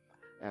you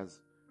as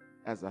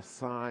a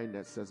sign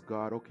that says,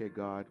 God, okay,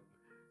 God,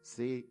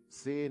 seeing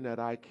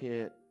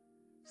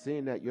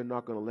that you're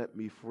not going to let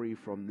me free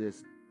from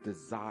this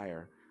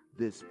desire,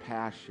 this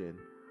passion.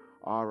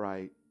 All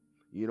right,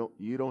 you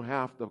don't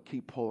have to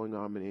keep pulling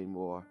on me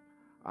anymore.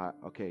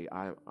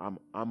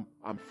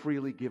 I'm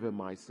freely giving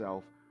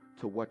myself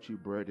to what you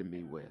burden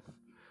me with.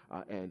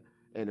 And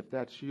if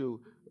that's you,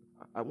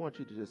 I want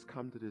you to just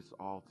come to this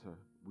altar.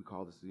 We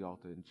call this the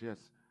altar, and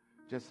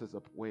just as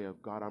a way of,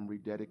 God, I'm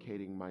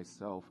rededicating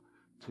myself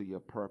to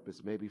your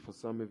purpose. Maybe for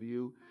some of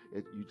you,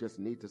 you just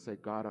need to say,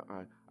 God,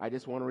 I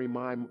just want to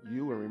remind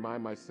you and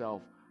remind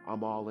myself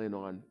I'm all in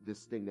on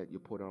this thing that you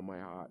put on my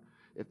heart.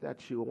 If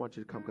that's you, I want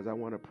you to come, because I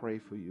want to pray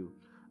for you.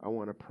 I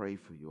want to pray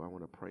for you. I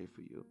want to pray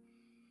for you.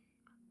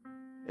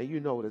 And you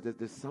know that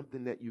there's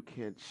something that you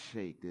can't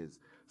shake. There's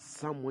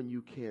someone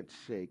you can't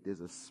shake. There's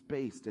a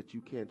space that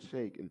you can't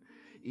shake. And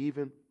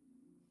even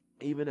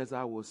as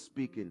I was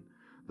speaking,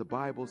 the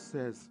Bible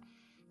says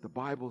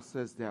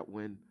that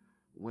when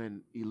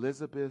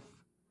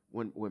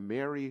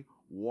Mary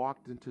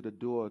walked into the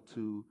door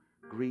to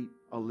greet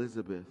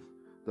Elizabeth,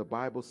 the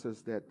Bible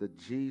says that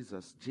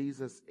Jesus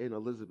in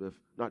Elizabeth,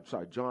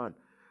 John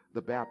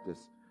the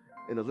Baptist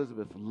in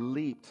Elizabeth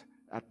leaped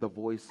at the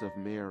voice of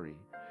Mary.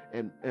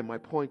 And my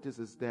point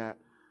is that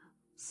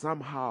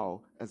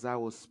somehow, as I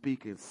was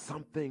speaking,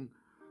 something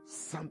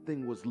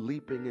was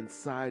leaping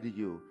inside of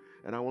you.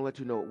 And I want to let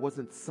you know, it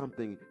wasn't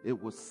something,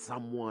 it was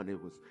someone.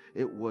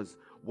 It was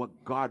what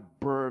God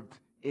birthed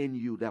in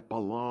you that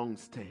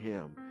belongs to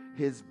him.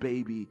 His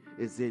baby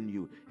is in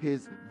you.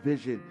 His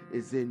vision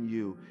is in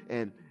you.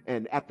 And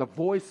at the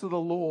voice of the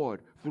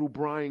Lord through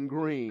Brian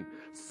Green,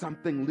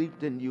 something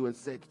leaped in you and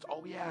said,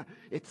 oh yeah,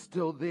 it's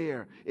still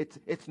there.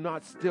 It's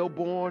not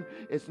stillborn.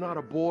 It's not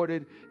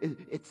aborted.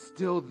 It's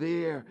still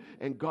there.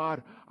 And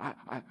God,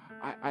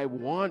 I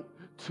want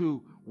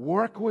to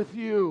work with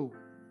you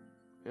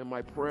in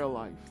my prayer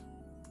life.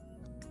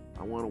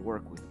 I want to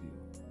work with you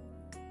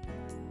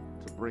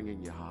to bring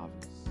in your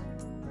harvest.